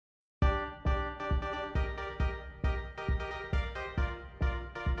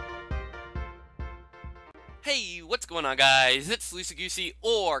Hey, what's going on, guys? It's LuceyGoosey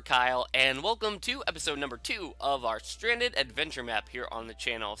or Kyle, and welcome to episode number 2 of our Stranded Adventure map here on the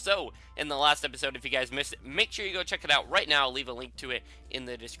channel. So, in the last episode, if you guys missed it, make sure you go check it out right now. I'll leave a link to it in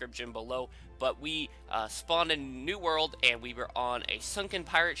the description below. But we spawned a new world, and we were on a sunken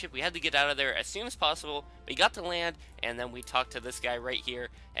pirate ship. We had to get out of there as soon as possible. We got to land, and then we talked to this guy right here,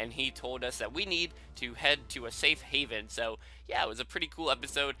 and he told us that we need to head to a safe haven. So, yeah, it was a pretty cool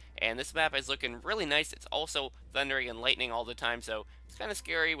episode, and this map is looking really nice. It's also thundering and lightning all the time, so it's kind of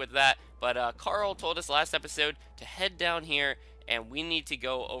scary with that. But Carl told us last episode to head down here, and we need to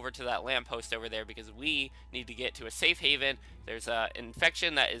go over to that lamppost over there because we need to get to a safe haven. There's an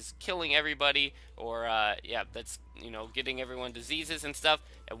infection that is killing everybody, or yeah, that's getting everyone diseases and stuff,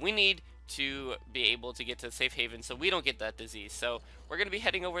 and we need to be able to get to the safe haven so we don't get that disease. So we're going to be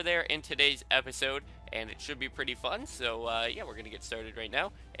heading over there in today's episode, and it should be pretty fun. So yeah, we're going to get started right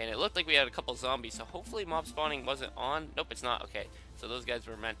now. And it looked like we had a couple zombies, so hopefully mob spawning wasn't on. Nope, it's not. Okay, so those guys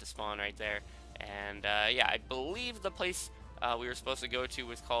were meant to spawn right there. And yeah, I believe the place we were supposed to go to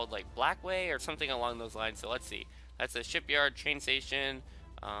was called like Blackway or something along those lines. So let's see. That's a shipyard, train station,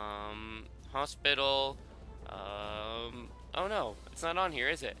 hospital. Oh no, it's not on here,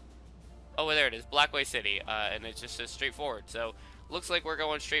 is it? Oh, well, there it is, Blackway City, and it just says straightforward. So, looks like we're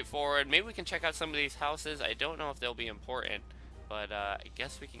going straight forward. Maybe we can check out some of these houses. I don't know if they'll be important, but I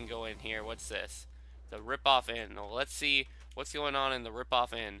guess we can go in here. What's this? The Rip-Off Inn. Well, let's see what's going on in the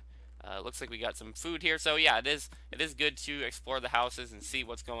Rip-Off Inn. Looks like we got some food here. So, yeah, it is good to explore the houses and see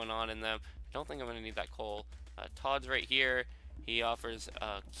what's going on in them. I don't think I'm going to need that coal. Todd's right here. He offers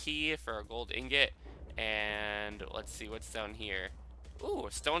a key for a gold ingot. And let's see what's down here. Ooh,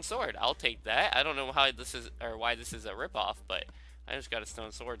 a stone sword. I'll take that. I don't know how this is or why this is a ripoff, but I just got a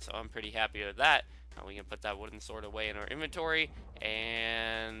stone sword, so I'm pretty happy with that. Now we can put that wooden sword away in our inventory,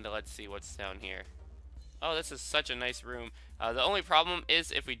 and let's see what's down here. Oh, this is such a nice room. The only problem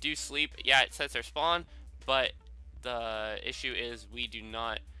is if we do sleep, yeah, it sets our spawn, but the issue is we do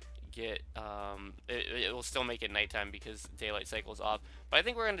not get it will still make it nighttime because daylight cycle is off. But I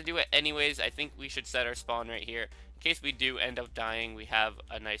think we're going to do it anyways. I think we should set our spawn right here in case we do end up dying. We have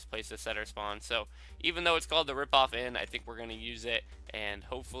a nice place to set our spawn. So even though it's called the Rip-Off Inn, I think we're going to use it, and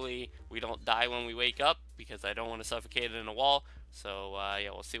hopefully we don't die when we wake up because I don't want to suffocate in a wall. So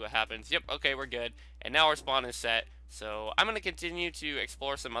yeah, we'll see what happens. Yep, okay, we're good, and now our spawn is set. So I'm going to continue to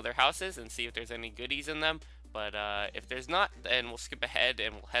explore some other houses and see if there's any goodies in them. But if there's not, then we'll skip ahead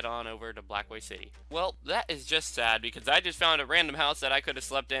and we'll head on over to Blackway City. Well, that is just sad because I just found a random house that I could have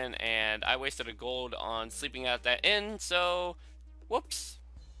slept in, and I wasted a gold on sleeping at that inn, so whoops.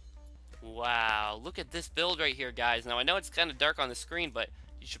 Wow, look at this build right here, guys. Now, I know it's kind of dark on the screen, but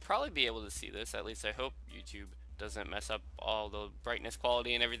you should probably be able to see this. At least I hope YouTube doesn't mess up all the brightness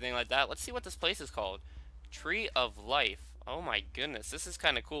quality and everything like that. Let's see what this place is called. Tree of Life. Oh my goodness, this is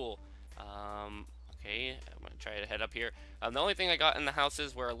kind of cool. Okay, I'm going to try to head up here. The only thing I got in the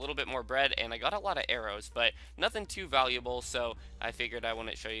houses were a little bit more bread, and I got a lot of arrows, but nothing too valuable, so I figured I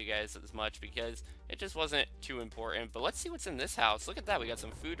wouldn't show you guys as much because it just wasn't too important. But let's see what's in this house. Look at that, we got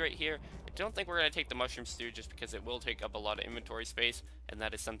some food right here. I don't think we're going to take the mushroom stew just because it will take up a lot of inventory space, and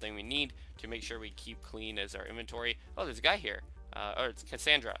that is something we need to make sure we keep clean as our inventory. Oh, there's a guy here. Or it's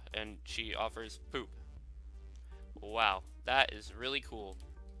Cassandra, and she offers poop. Wow, that is really cool.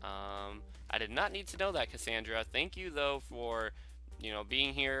 I did not need to know that, Cassandra. Thank you, though, for,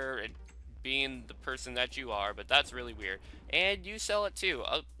 being here and being the person that you are, but that's really weird. And you sell it, too.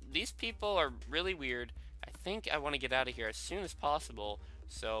 These people are really weird. I think I want to get out of here as soon as possible.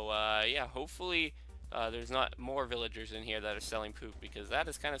 So, yeah, hopefully there's not more villagers in here that are selling poop, because that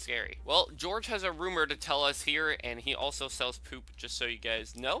is kind of scary. Well, George has a rumor to tell us here, and he also sells poop, just so you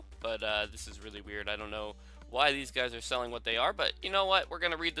guys know. But this is really weird. I don't know why these guys are selling what they are, but you know what, we're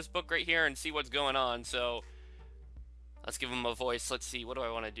gonna read this book right here and see what's going on. So let's give him a voice. Let's see, what do I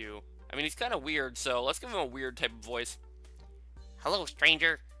want to do? I mean, he's kind of weird, so let's give him a weird type of voice. Hello,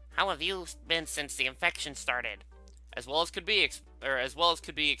 stranger. How have you been since the infection started? As well as could be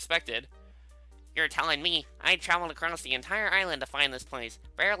expected. You're telling me I traveled across the entire island to find this place,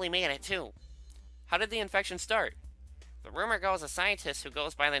 barely made it too. How did the infection start? The rumor goes a scientist who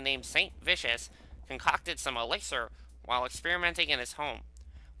goes by the name Saint Vicious concocted some elixir while experimenting in his home.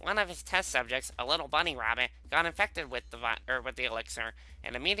 One of his test subjects, a little bunny rabbit, got infected with the elixir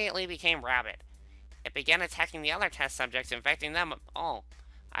and immediately became rabid. It began attacking the other test subjects, infecting them all.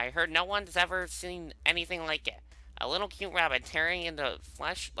 I heard no one's ever seen anything like it. A little cute rabbit tearing into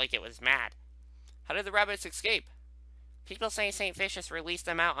flesh like it was mad. How did the rabbits escape? People say St. Vicious released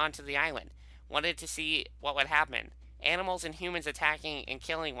them out onto the island, wanted to see what would happen. Animals and humans attacking and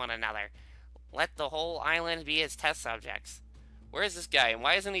killing one another. Let the whole island be his test subjects. Where is this guy, and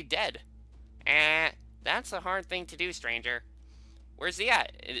why isn't he dead? Eh, that's a hard thing to do, stranger. Where's he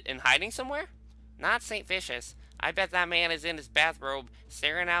at? In hiding somewhere? Not St. Vicious. I bet that man is in his bathrobe,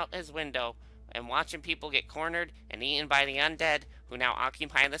 staring out his window, and watching people get cornered and eaten by the undead who now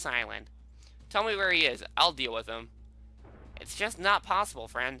occupy this island. Tell me where he is. I'll deal with him. It's just not possible,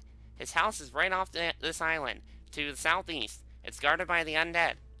 friend. His house is right off this island, to the southeast. It's guarded by the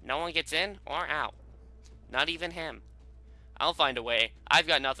undead. No one gets in or out. Not even him. I'll find a way. I've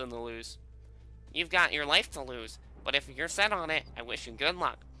got nothing to lose. You've got your life to lose, but if you're set on it, I wish you good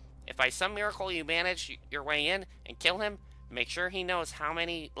luck. If by some miracle you manage your way in and kill him, make sure he knows how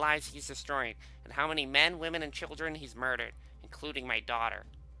many lives he's destroyed and how many men, women, and children he's murdered, including my daughter.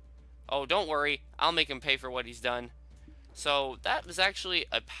 Oh, don't worry. I'll make him pay for what he's done. So that was actually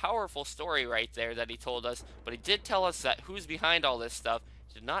a powerful story right there that he told us, but he did tell us that who's behind all this stuff.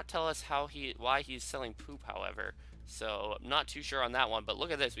 He did not tell us why he's selling poop, however. So I'm not too sure on that one, but look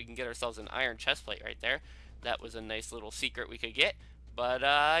at this. We can get ourselves an iron chest plate right there. That was a nice little secret we could get. But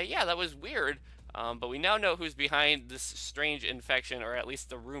yeah, that was weird. But we now know who's behind this strange infection, or at least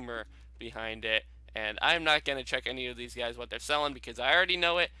the rumor behind it. And I'm not going to check any of these guys what they're selling because I already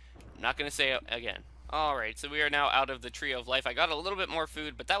know it. I'm not going to say it again. Alright, so we are now out of the Tree of Life. I got a little bit more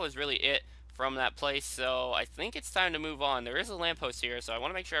food, but that was really it from that place. So I think it's time to move on. There is a lamppost here, so I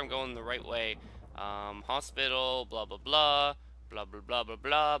want to make sure I'm going the right way. Hospital, blah, blah, blah, blah, blah, blah, blah,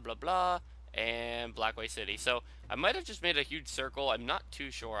 blah, blah, blah, and Blackway City. So I might have just made a huge circle. I'm not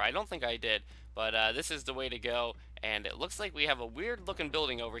too sure. I don't think I did, but this is the way to go. And it looks like we have a weird looking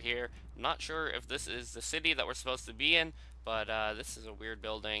building over here. I'm not sure if this is the city that we're supposed to be in, but this is a weird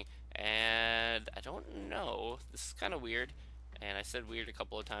building. And I don't know. This is kind of weird. And I said weird a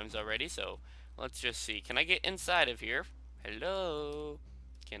couple of times already, so let's just see. Can I get inside of here? Hello?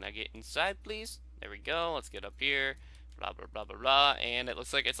 Can I get inside, please? There we go. Let's get up here. Blah, blah, blah, blah, blah. And it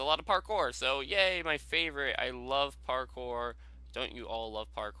looks like it's a lot of parkour. So, yay, my favorite. I love parkour. Don't you all love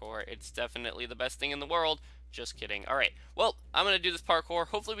parkour? It's definitely the best thing in the world. Just kidding. Alright, well, I'm going to do this parkour.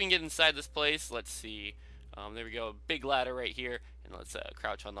 Hopefully we can get inside this place. Let's see. There we go. Big ladder right here. And let's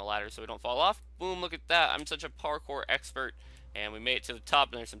crouch on the ladder so we don't fall off. Boom, look at that. I'm such a parkour expert. And we made it to the top.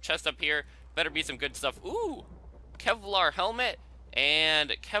 And there's some chests up here. Better be some good stuff. Ooh! Kevlar helmet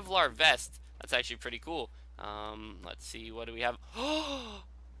and Kevlar vest. That's actually pretty cool. Let's see. What do we have?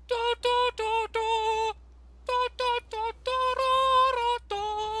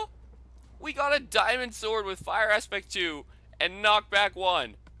 We got a diamond sword with fire aspect 2 and knockback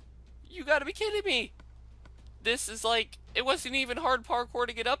 1. You gotta be kidding me. This is like, it wasn't even hard parkour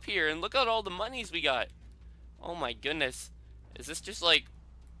to get up here, and look at all the monies we got. Oh my goodness. Is this just like,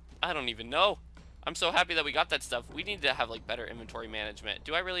 I don't even know. I'm so happy that we got that stuff. We need to have like better inventory management.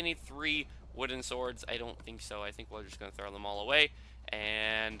 Do I really need 3 wooden swords? I don't think so. I think we're just gonna throw them all away.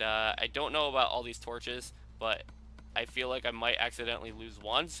 And I don't know about all these torches, but I feel like I might accidentally lose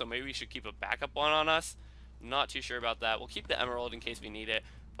one, so maybe we should keep a backup one on us. Not too sure about that. We'll keep the emerald in case we need it.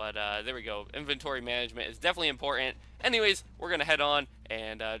 But there we go. Inventory management is definitely important. Anyways, we're going to head on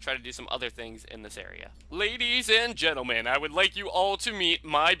and try to do some other things in this area. Ladies and gentlemen, I would like you all to meet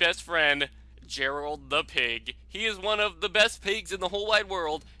my best friend, Gerald the Pig. He is one of the best pigs in the whole wide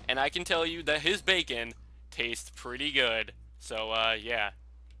world, and I can tell you that his bacon tastes pretty good. So, yeah,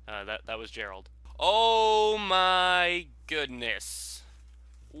 that was Gerald. Oh my goodness.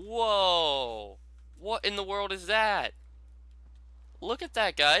 Whoa. What in the world is that? Look at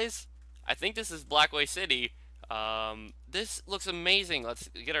that, guys. I think this is Blackway City. This looks amazing. Let's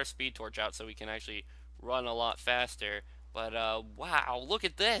get our speed torch out so we can actually run a lot faster. But, wow, look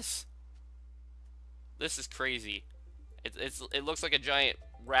at this. This is crazy. It looks like a giant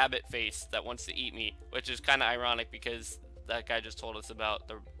rabbit face that wants to eat me, which is kind of ironic because that guy just told us about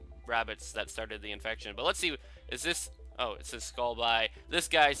the rabbits that started the infection. But let's see, is this, oh, it says skull by this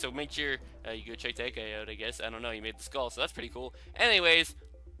guy, so make sure you go check that guy out, I guess. I don't know, you made the skull, so that's pretty cool. Anyways,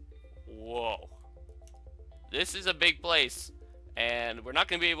 whoa. This is a big place, and we're not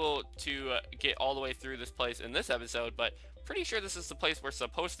going to be able to get all the way through this place in this episode, but pretty sure this is the place we're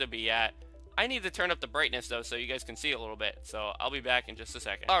supposed to be at. I need to turn up the brightness, though, so you guys can see a little bit, so I'll be back in just a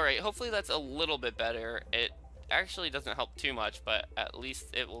second. Alright, hopefully that's a little bit better. It actually doesn't help too much, but at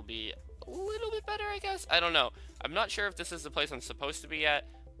least it will be a little bit better, I guess. I don't know. I'm not sure if this is the place I'm supposed to be at,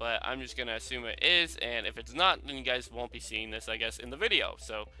 but I'm just gonna assume it is, and if it's not, then you guys won't be seeing this, I guess, in the video.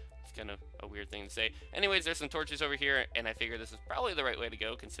 So it's kind of a weird thing to say. Anyways, there's some torches over here, and I figure this is probably the right way to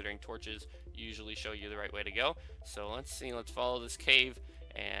go, considering torches usually show you the right way to go. So let's see, let's follow this cave,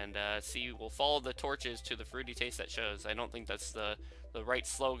 and see, we'll follow the torches to the fruity taste that shows. I don't think that's the right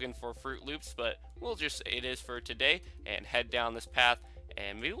slogan for Fruit Loops, but we'll just say it is for today, and head down this path,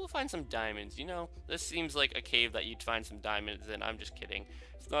 and maybe we'll find some diamonds. You know, this seems like a cave that you'd find some diamonds in. I'm just kidding.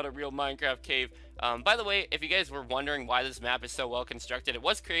 It's not a real Minecraft cave. By the way, if you guys were wondering why this map is so well constructed, it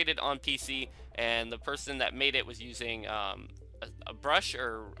was created on PC, and the person that made it was using a brush,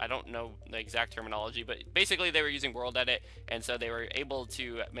 or I don't know the exact terminology, but basically they were using World Edit, and so they were able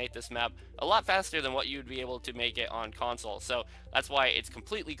to make this map a lot faster than what you'd be able to make it on console. So that's why it's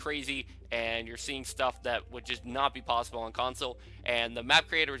completely crazy, and you're seeing stuff that would just not be possible on console. And the map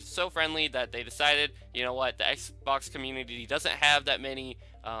creator was so friendly that they decided, you know what, the Xbox community doesn't have that many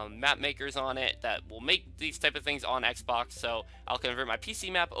map makers on it that will make these type of things on Xbox, so I'll convert my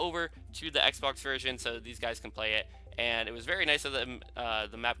PC map over to the Xbox version so these guys can play it. And it was very nice of them,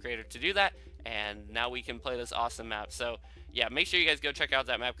 the map creator, to do that, and now we can play this awesome map. So yeah, make sure you guys go check out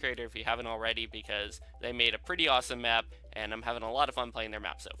that map creator if you haven't already, because they made a pretty awesome map, and I'm having a lot of fun playing their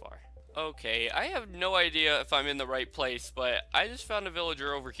map so far. Okay, I have no idea if I'm in the right place, but I just found a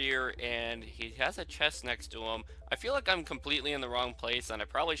villager over here, and he has a chest next to him. I feel like I'm completely in the wrong place, and I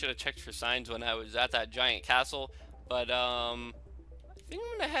probably should have checked for signs when I was at that giant castle, but I think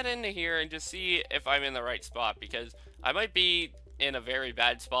I'm gonna head into here and just see if I'm in the right spot, because I might be in a very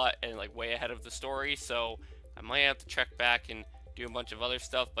bad spot and like way ahead of the story, so I might have to check back and do a bunch of other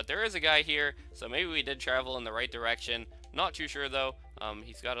stuff. But there is a guy here, so maybe we did travel in the right direction. Not too sure though.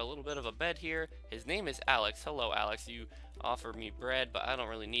 He's got a little bit of a bed here. His name is Alex. Hello, Alex. You offered me bread, but I don't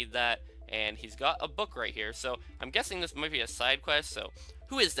really need that. And he's got a book right here, so I'm guessing this might be a side quest. So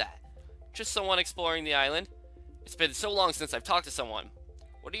who is that? Just someone exploring the island. It's been so long since I've talked to someone.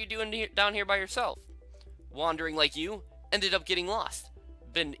 What are you doing down here by yourself? Wandering like you? Ended up getting lost.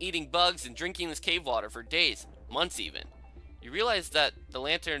 Been eating bugs and drinking this cave water for days, months even. You realize that the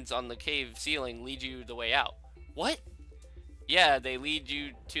lanterns on the cave ceiling lead you the way out. What? Yeah, they lead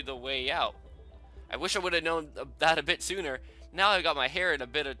you to the way out. I wish I would have known that a bit sooner. Now I've got my hair in a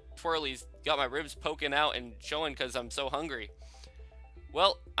bit of twirlies, got my ribs poking out and showing because I'm so hungry.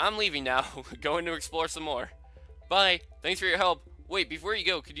 Well, I'm leaving now, going to explore some more. Bye, thanks for your help. Wait, before you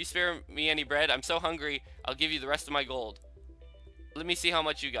go, could you spare me any bread? I'm so hungry, I'll give you the rest of my gold. Let me see how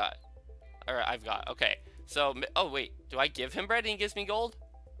much you got. Alright, I've got, okay. So, oh wait, do I give him bread and he gives me gold?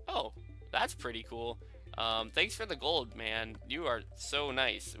 Oh, that's pretty cool. Thanks for the gold, man. You are so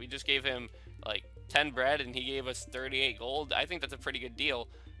nice. We just gave him, like, 10 bread and he gave us 38 gold. I think that's a pretty good deal.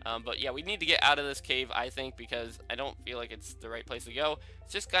 But yeah, we need to get out of this cave, I think, because I don't feel like it's the right place to go.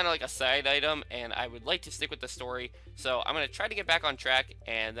 It's just kind of like a side item, and I would like to stick with the story. So I'm going to try to get back on track,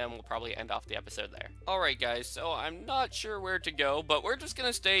 and then we'll probably end off the episode there. Alright guys, so I'm not sure where to go, but we're just going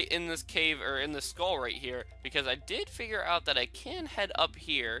to stay in this cave, or in the skull right here, because I did figure out that I can head up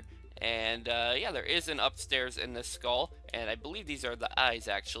here. And yeah, there is an upstairs in this skull, and I believe these are the eyes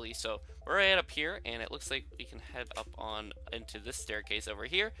actually. So we're right up here, and it looks like we can head up on into this staircase over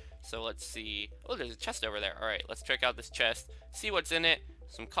here. So let's see. Oh, there's a chest over there. All right, let's check out this chest, see what's in it.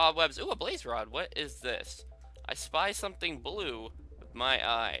 Some cobwebs. Ooh, a blaze rod. What is this? I spy something blue with my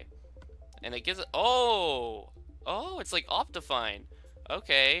eye, and it gives it. Oh, it's like Optifine.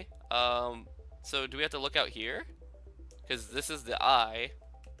 Okay. So do we have to look out here? Because this is the eye.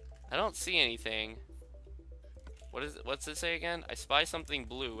 I don't see anything. What's it say again? I spy something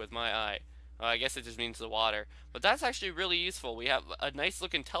blue with my eye. Oh, I guess it just means the water. But that's actually really useful. We have a nice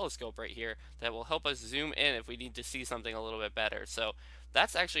looking telescope right here that will help us zoom in if we need to see something a little bit better. So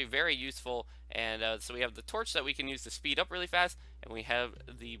that's actually very useful. And so we have the torch that we can use to speed up really fast, and we have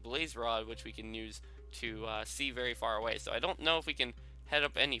the blaze rod which we can use to see very far away. So I don't know if we can head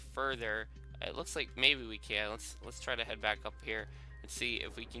up any further. It looks like maybe we can. Let's try to head back up here and see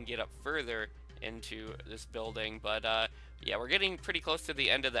if we can get up further into this building. But yeah, we're getting pretty close to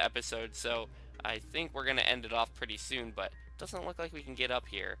the end of the episode, so I think we're gonna end it off pretty soon, but it doesn't look like we can get up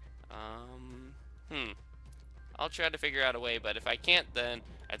here. I'll try to figure out a way, but if I can't, then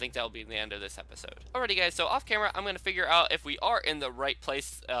I think that'll be the end of this episode. Alrighty guys, so off camera I'm gonna figure out if we are in the right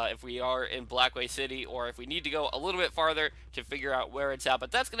place, if we are in Blackway City, or if we need to go a little bit farther to figure out where it's at.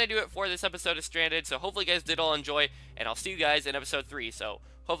 But that's gonna do it for this episode of Stranded. So hopefully you guys did all enjoy, and I'll see you guys in episode 3. So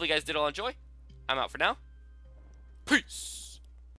hopefully you guys did all enjoy. I'm out for now. Peace!